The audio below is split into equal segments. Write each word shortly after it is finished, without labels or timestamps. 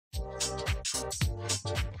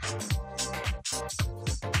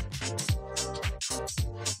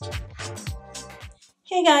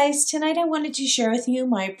Hey guys, tonight I wanted to share with you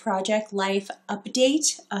my Project Life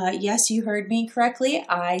update. Yes, you heard me correctly.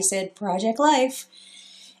 I said Project Life.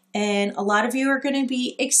 And a lot of you are going to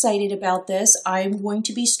be excited about this. I'm going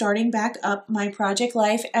to be starting back up my Project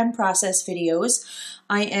Life and process videos.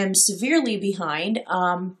 I am severely behind.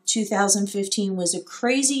 2015 was a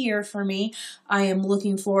crazy year for me. I am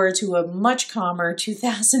looking forward to a much calmer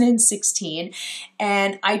 2016.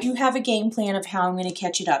 And I do have a game plan of how I'm going to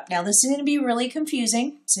catch it up. Now, this is going to be really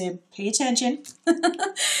confusing, so pay attention.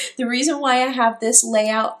 The reason why I have this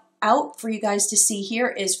layout out for you guys to see here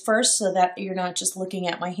is first so that you're not just looking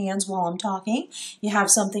at my hands while I'm talking. You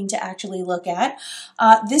have something to actually look at.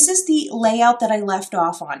 This is the layout that I left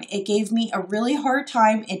off on. It gave me a really hard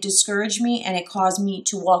time, it discouraged me, and it caused me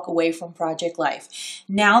to walk away from Project Life.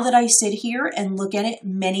 Now that I sit here and look at it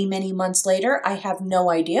many, many months later, I have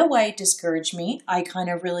no idea why it discouraged me. I kind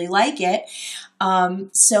of really like it.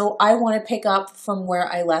 So I want to pick up from where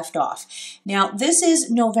I left off. Now, this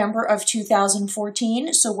is November of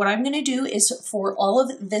 2014. So what I'm going to do is for all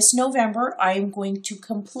of this November, I am going to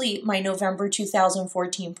complete my November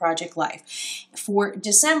 2014 Project Life. For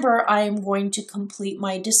December, I am going to complete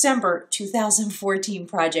my December 2014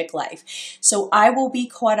 Project Life. So I will be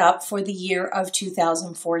caught up for the year of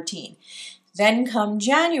 2014. Then come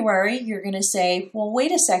January, you're going to say, well,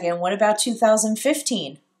 wait a second, what about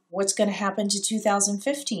 2015? What's going to happen to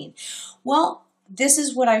 2015? Well, this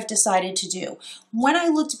is what I've decided to do. When I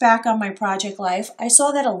looked back on my Project Life, I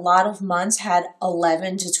saw that a lot of months had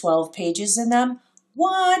 11 to 12 pages in them.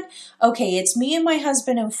 What? Okay, it's me and my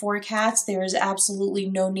husband and 4 cats. There is absolutely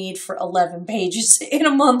no need for 11 pages in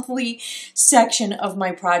a monthly section of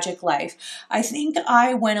my Project Life. I think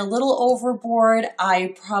I went a little overboard.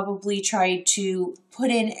 I probably tried to put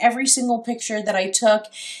in every single picture that I took,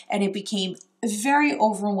 and it became very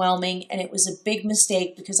overwhelming, and it was a big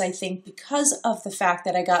mistake because I think because of the fact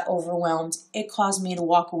that I got overwhelmed, it caused me to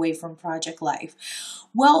walk away from Project Life.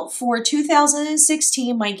 Well, for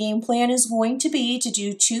 2016, my game plan is going to be to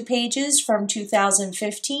do 2 pages from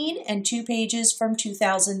 2015 and 2 pages from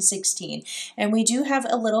 2016. And we do have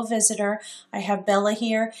a little visitor. I have Bella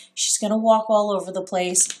here. She's going to walk all over the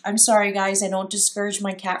place. I'm sorry, guys. I don't discourage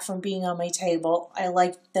my cat from being on my table. I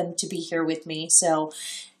like them to be here with me. So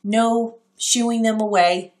no shooing them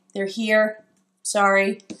away. They're here.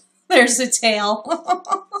 Sorry. There's the tail.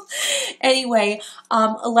 Anyway,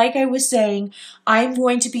 like I was saying, I'm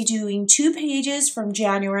going to be doing 2 pages from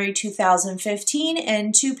January 2015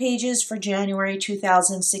 and 2 pages for January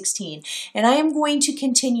 2016. And I am going to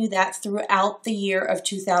continue that throughout the year of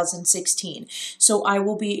 2016. So I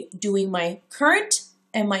will be doing my current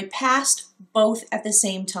and my past both at the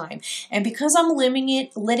same time. And because I'm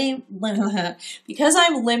limiting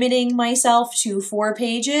myself to 4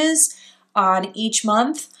 pages on each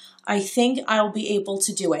month, I think I'll be able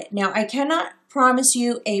to do it. Now, I cannot promise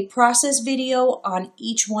you a process video on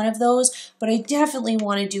each one of those, but I definitely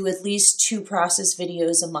want to do at least 2 process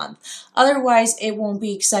videos a month. Otherwise, it won't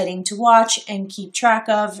be exciting to watch and keep track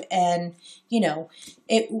of, and you know,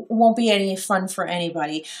 it won't be any fun for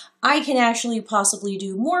anybody. I can actually possibly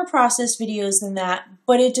do more process videos than that,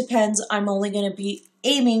 but it depends. I'm only going to be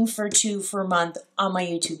aiming for 2 per month on my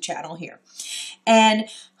YouTube channel here. And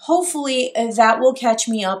hopefully that will catch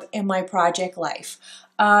me up in my Project Life.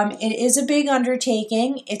 It is a big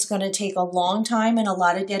undertaking. It's going to take a long time and a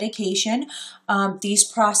lot of dedication. These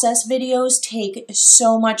process videos take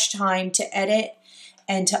so much time to edit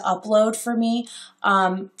and to upload for me.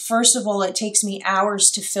 First of all, it takes me hours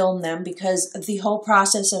to film them because the whole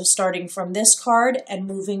process of starting from this card and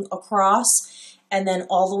moving across and then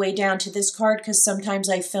all the way down to this card, because sometimes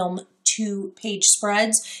I film 2-page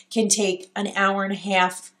spreads, can take an hour and a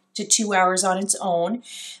half to 2 hours on its own.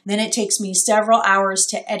 Then it takes me several hours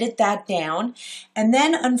to edit that down. And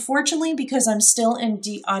then unfortunately, because I'm still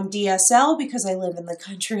on DSL, because I live in the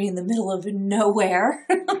country in the middle of nowhere,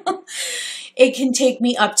 it can take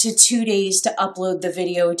me up to 2 days to upload the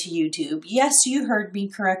video to YouTube. Yes, you heard me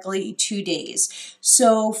correctly, 2 days.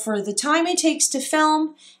 So for the time it takes to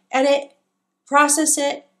film, edit, process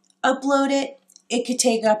it, upload it, it could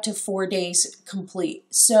take up to 4 days complete.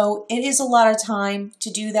 So it is a lot of time to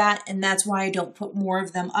do that, and that's why I don't put more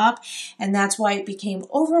of them up, and that's why it became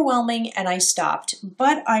overwhelming and I stopped.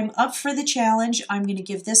 But I'm up for the challenge. I'm going to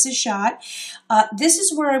give this a shot. This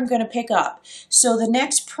is where I'm going to pick up. So the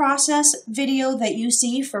next process video that you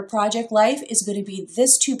see for Project Life is going to be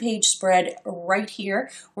this 2-page spread right here.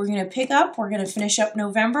 We're going to pick up, we're going to finish up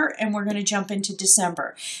November, and we're going to jump into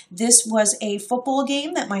December. This was a football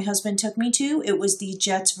game that my husband took me to. It was the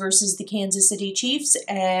Jets versus the Kansas City Chiefs,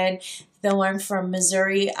 and Though I'm from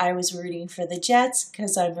Missouri, I was rooting for the Jets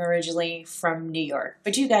because I'm originally from New York.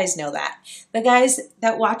 But you guys know that. The guys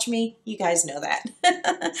that watch me, you guys know that.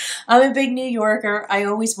 I'm a big New Yorker. I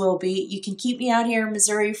always will be. You can keep me out here in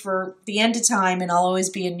Missouri for the end of time and I'll always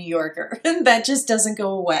be a New Yorker. That just doesn't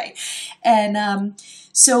go away. And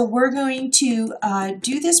so we're going to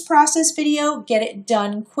do this process video, get it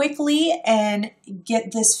done quickly, and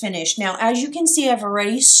get this finished. Now, as you can see, I've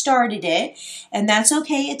already started it, and that's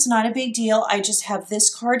okay. It's not a big deal. I just have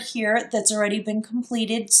this card here that's already been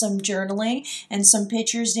completed, some journaling, and some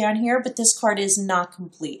pictures down here, but this card is not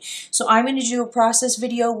complete. So I'm going to do a process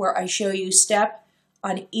video where I show you step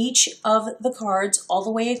on each of the cards all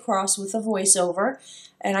the way across with a voiceover,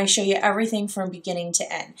 and I show you everything from beginning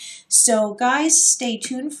to end. So guys, stay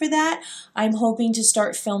tuned for that. I'm hoping to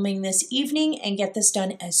start filming this evening and get this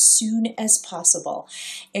done as soon as possible.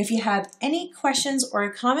 If you have any questions or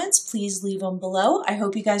comments, please leave them below. I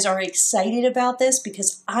hope you guys are excited about this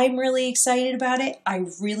because I'm really excited about it. I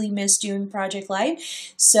really miss doing Project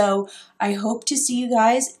Life. So I hope to see you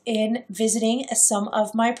guys in visiting some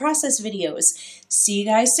of my process videos. See you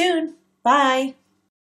guys soon. Bye.